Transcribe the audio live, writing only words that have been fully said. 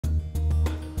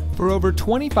For over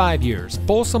 25 years,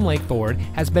 Folsom Lake Ford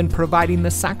has been providing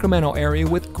the Sacramento area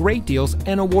with great deals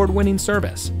and award-winning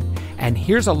service. And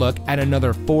here's a look at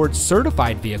another Ford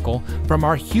certified vehicle from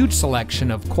our huge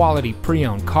selection of quality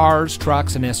pre-owned cars,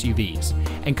 trucks, and SUVs,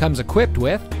 and comes equipped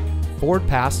with Ford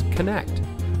Pass Connect,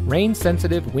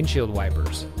 rain-sensitive windshield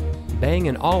wipers,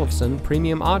 Bang & Olufsen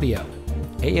premium audio,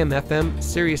 AM/FM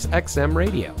Sirius XM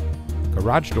radio,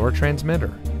 garage door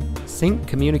transmitter, sync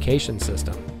communication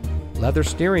system, leather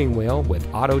steering wheel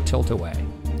with auto tilt-away,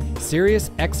 Sirius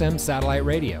XM satellite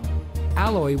radio,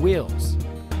 alloy wheels,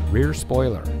 rear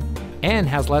spoiler, and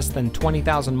has less than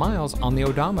 20,000 miles on the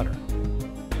odometer.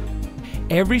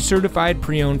 Every certified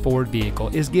pre-owned Ford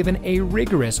vehicle is given a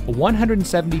rigorous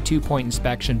 172-point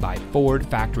inspection by Ford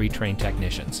factory-trained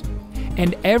technicians.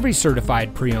 And every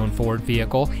certified pre-owned Ford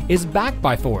vehicle is backed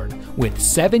by Ford with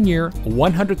 7-year,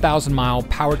 100,000-mile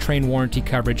powertrain warranty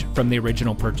coverage from the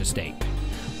original purchase date.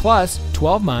 Plus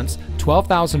 12 months,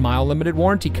 12,000-mile limited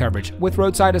warranty coverage with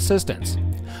roadside assistance.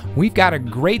 We've got a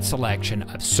great selection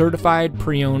of certified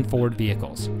pre-owned Ford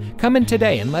vehicles. Come in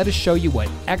today and let us show you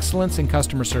what excellence in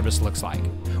customer service looks like.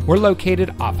 We're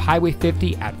located off Highway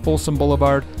 50 at Folsom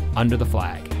Boulevard under the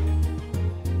flag.